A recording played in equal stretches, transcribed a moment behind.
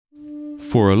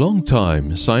For a long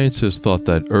time, scientists thought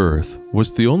that Earth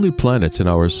was the only planet in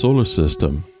our solar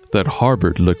system that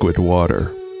harbored liquid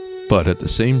water. But at the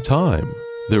same time,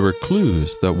 there were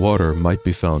clues that water might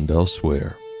be found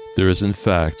elsewhere. There is in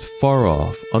fact, far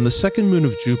off, on the second moon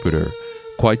of Jupiter,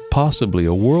 quite possibly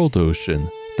a world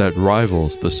ocean that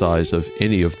rivals the size of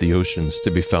any of the oceans to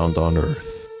be found on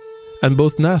Earth. And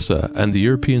both NASA and the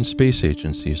European Space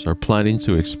Agencies are planning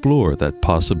to explore that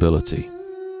possibility.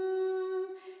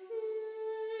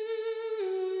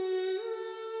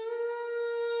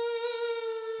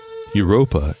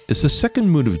 Europa is the second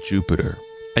moon of Jupiter,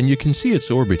 and you can see its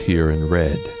orbit here in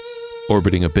red.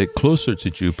 Orbiting a bit closer to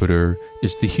Jupiter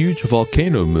is the huge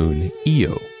volcano moon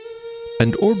Io,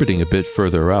 and orbiting a bit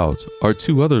further out are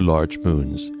two other large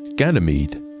moons,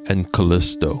 Ganymede and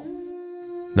Callisto.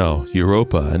 Now,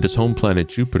 Europa and its home planet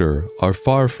Jupiter are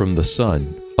far from the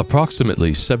Sun,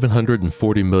 approximately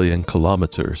 740 million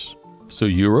kilometers, so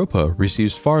Europa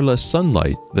receives far less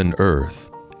sunlight than Earth.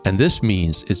 And this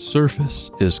means its surface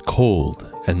is cold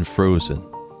and frozen.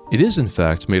 It is in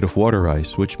fact made of water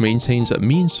ice, which maintains a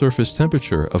mean surface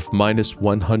temperature of minus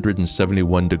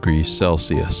 171 degrees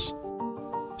Celsius.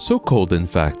 So cold in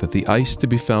fact that the ice to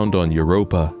be found on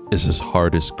Europa is as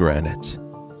hard as granite.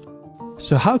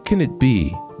 So how can it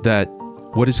be that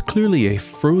what is clearly a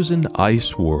frozen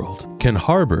ice world can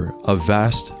harbor a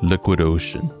vast liquid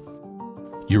ocean?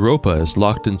 Europa is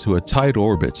locked into a tight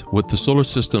orbit with the solar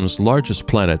system's largest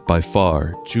planet by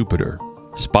far, Jupiter.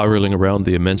 Spiraling around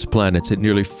the immense planet at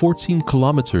nearly 14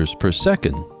 kilometers per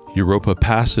second, Europa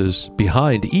passes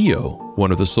behind Io,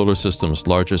 one of the solar system's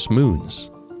largest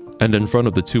moons, and in front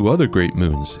of the two other great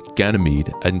moons,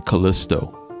 Ganymede and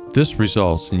Callisto. This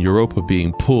results in Europa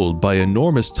being pulled by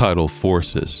enormous tidal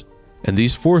forces, and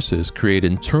these forces create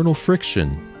internal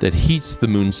friction that heats the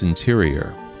moon's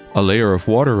interior. A layer of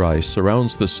water ice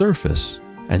surrounds the surface,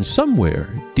 and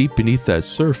somewhere deep beneath that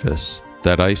surface,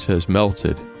 that ice has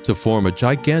melted to form a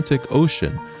gigantic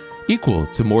ocean equal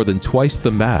to more than twice the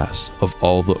mass of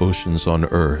all the oceans on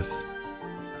Earth.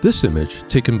 This image,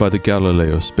 taken by the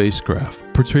Galileo spacecraft,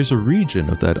 portrays a region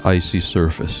of that icy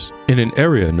surface in an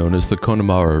area known as the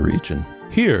Connemara region.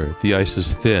 Here, the ice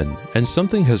is thin, and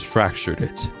something has fractured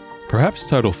it. Perhaps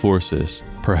tidal forces,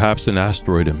 perhaps an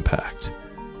asteroid impact.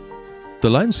 The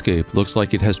landscape looks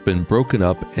like it has been broken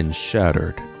up and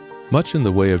shattered, much in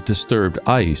the way of disturbed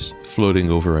ice floating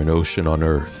over an ocean on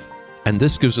Earth. And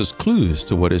this gives us clues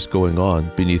to what is going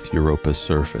on beneath Europa's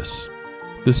surface.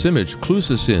 This image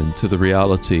clues us in to the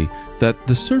reality that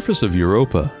the surface of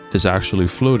Europa is actually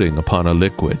floating upon a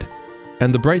liquid,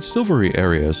 and the bright silvery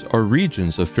areas are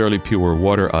regions of fairly pure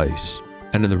water ice,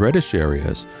 and in the reddish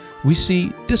areas, we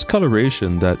see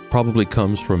discoloration that probably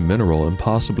comes from mineral and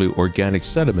possibly organic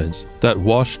sediments that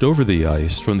washed over the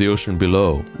ice from the ocean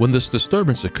below when this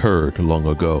disturbance occurred long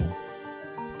ago.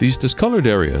 These discolored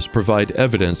areas provide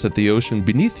evidence that the ocean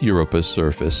beneath Europa's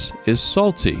surface is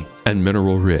salty and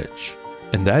mineral-rich,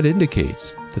 and that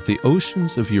indicates that the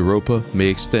oceans of Europa may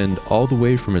extend all the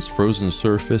way from its frozen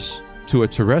surface to a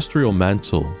terrestrial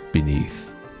mantle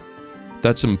beneath.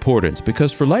 That's important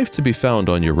because for life to be found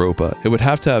on Europa, it would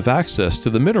have to have access to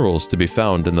the minerals to be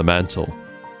found in the mantle.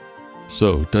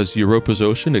 So, does Europa's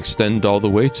ocean extend all the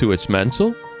way to its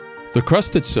mantle? The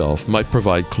crust itself might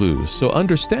provide clues, so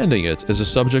understanding it is a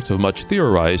subject of much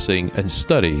theorizing and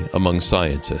study among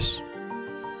scientists.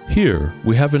 Here,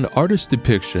 we have an artist's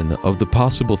depiction of the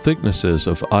possible thicknesses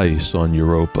of ice on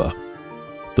Europa.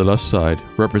 The left side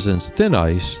represents thin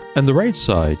ice, and the right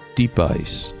side, deep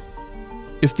ice.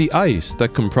 If the ice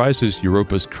that comprises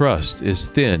Europa's crust is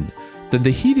thin, then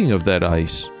the heating of that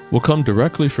ice will come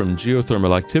directly from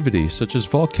geothermal activity such as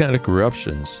volcanic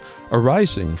eruptions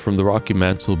arising from the rocky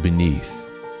mantle beneath.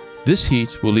 This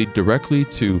heat will lead directly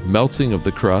to melting of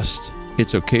the crust,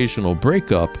 its occasional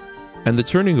breakup, and the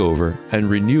turning over and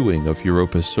renewing of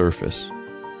Europa's surface.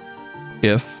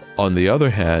 If, on the other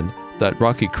hand, that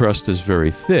rocky crust is very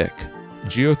thick,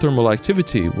 geothermal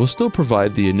activity will still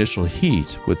provide the initial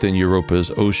heat within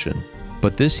Europa's ocean,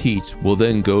 but this heat will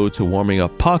then go to warming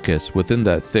up pockets within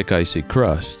that thick icy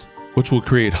crust, which will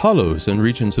create hollows and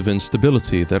regions of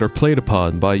instability that are played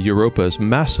upon by Europa's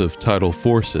massive tidal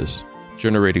forces,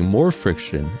 generating more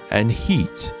friction and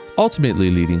heat,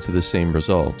 ultimately leading to the same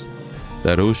result,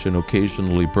 that ocean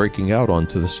occasionally breaking out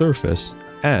onto the surface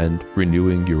and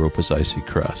renewing Europa's icy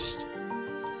crust.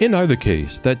 In either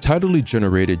case, that tidally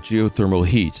generated geothermal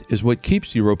heat is what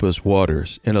keeps Europa's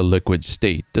waters in a liquid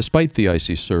state despite the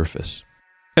icy surface.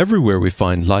 Everywhere we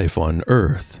find life on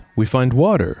Earth, we find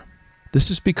water. This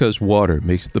is because water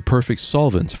makes the perfect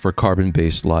solvent for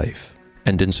carbon-based life.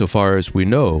 And insofar as we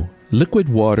know, liquid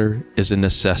water is a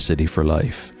necessity for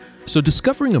life. So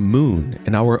discovering a moon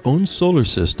in our own solar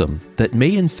system that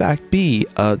may in fact be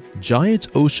a giant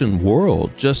ocean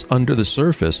world just under the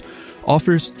surface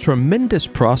offers tremendous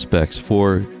prospects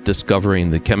for discovering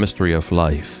the chemistry of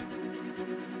life.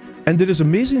 And it is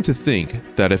amazing to think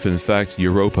that if in fact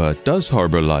Europa does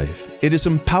harbor life, it is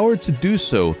empowered to do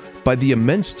so by the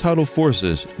immense tidal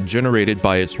forces generated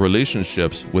by its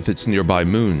relationships with its nearby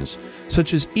moons,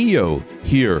 such as Io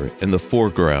here in the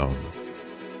foreground.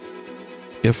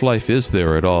 If life is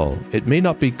there at all, it may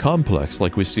not be complex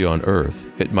like we see on Earth.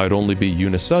 It might only be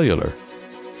unicellular.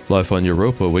 Life on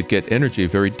Europa would get energy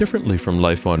very differently from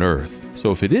life on Earth.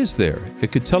 So if it is there,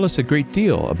 it could tell us a great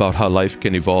deal about how life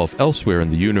can evolve elsewhere in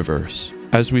the universe.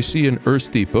 As we see in Earth's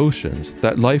deep oceans,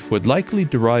 that life would likely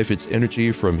derive its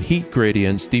energy from heat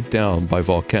gradients deep down by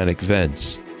volcanic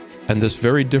vents. And this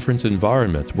very different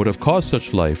environment would have caused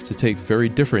such life to take very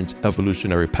different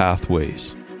evolutionary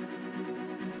pathways.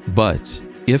 But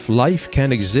if life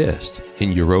can exist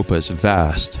in Europa's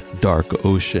vast, dark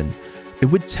ocean, it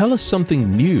would tell us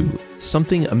something new,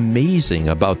 something amazing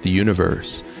about the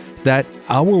universe, that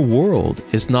our world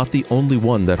is not the only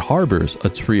one that harbors a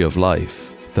tree of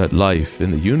life, that life in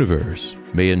the universe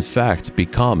may in fact be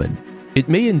common. It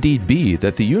may indeed be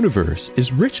that the universe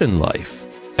is rich in life,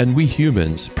 and we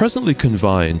humans, presently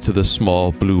confined to the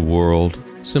small blue world,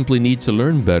 simply need to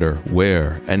learn better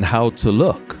where and how to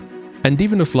look. And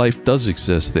even if life does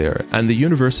exist there, and the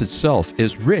universe itself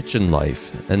is rich in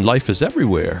life, and life is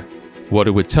everywhere, what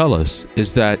it would tell us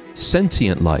is that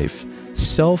sentient life,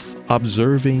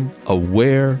 self-observing,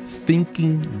 aware,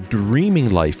 thinking, dreaming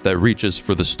life that reaches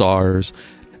for the stars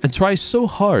and tries so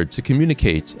hard to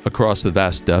communicate across the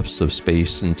vast depths of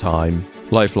space and time,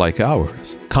 life like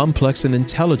ours, complex and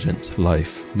intelligent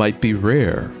life, might be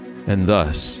rare, and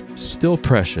thus still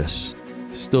precious,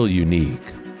 still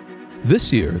unique.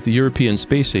 This year, the European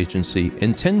Space Agency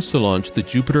intends to launch the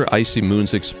Jupiter Icy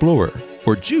Moons Explorer,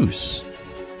 or JUICE.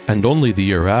 And only the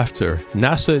year after,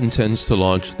 NASA intends to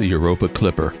launch the Europa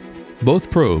Clipper. Both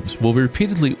probes will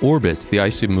repeatedly orbit the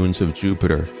icy moons of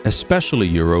Jupiter, especially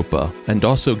Europa, and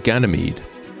also Ganymede.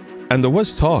 And there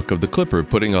was talk of the Clipper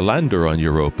putting a lander on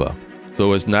Europa,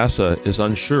 though as NASA is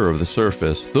unsure of the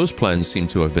surface, those plans seem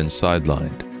to have been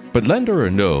sidelined. But lander or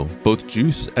no, both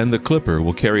JUICE and the Clipper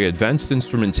will carry advanced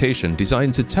instrumentation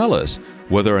designed to tell us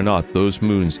whether or not those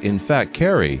moons in fact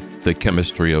carry the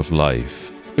chemistry of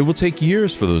life. It will take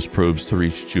years for those probes to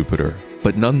reach Jupiter,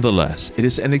 but nonetheless, it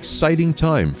is an exciting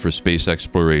time for space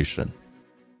exploration.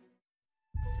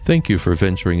 Thank you for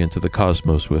venturing into the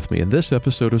cosmos with me in this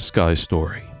episode of Sky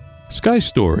Story. Sky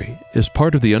Story is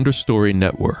part of the UNDERSTORY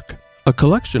network, a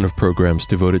collection of programs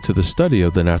devoted to the study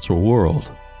of the natural world.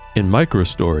 In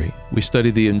Microstory, we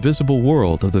study the invisible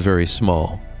world of the very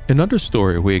small. In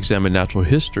UNDERSTORY, we examine natural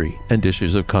history and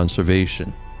issues of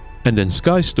conservation. And in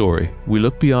Sky Story, we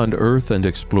look beyond Earth and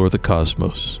explore the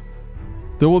cosmos.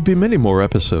 There will be many more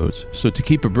episodes, so to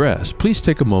keep abreast, please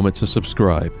take a moment to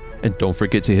subscribe, and don't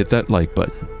forget to hit that like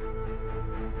button.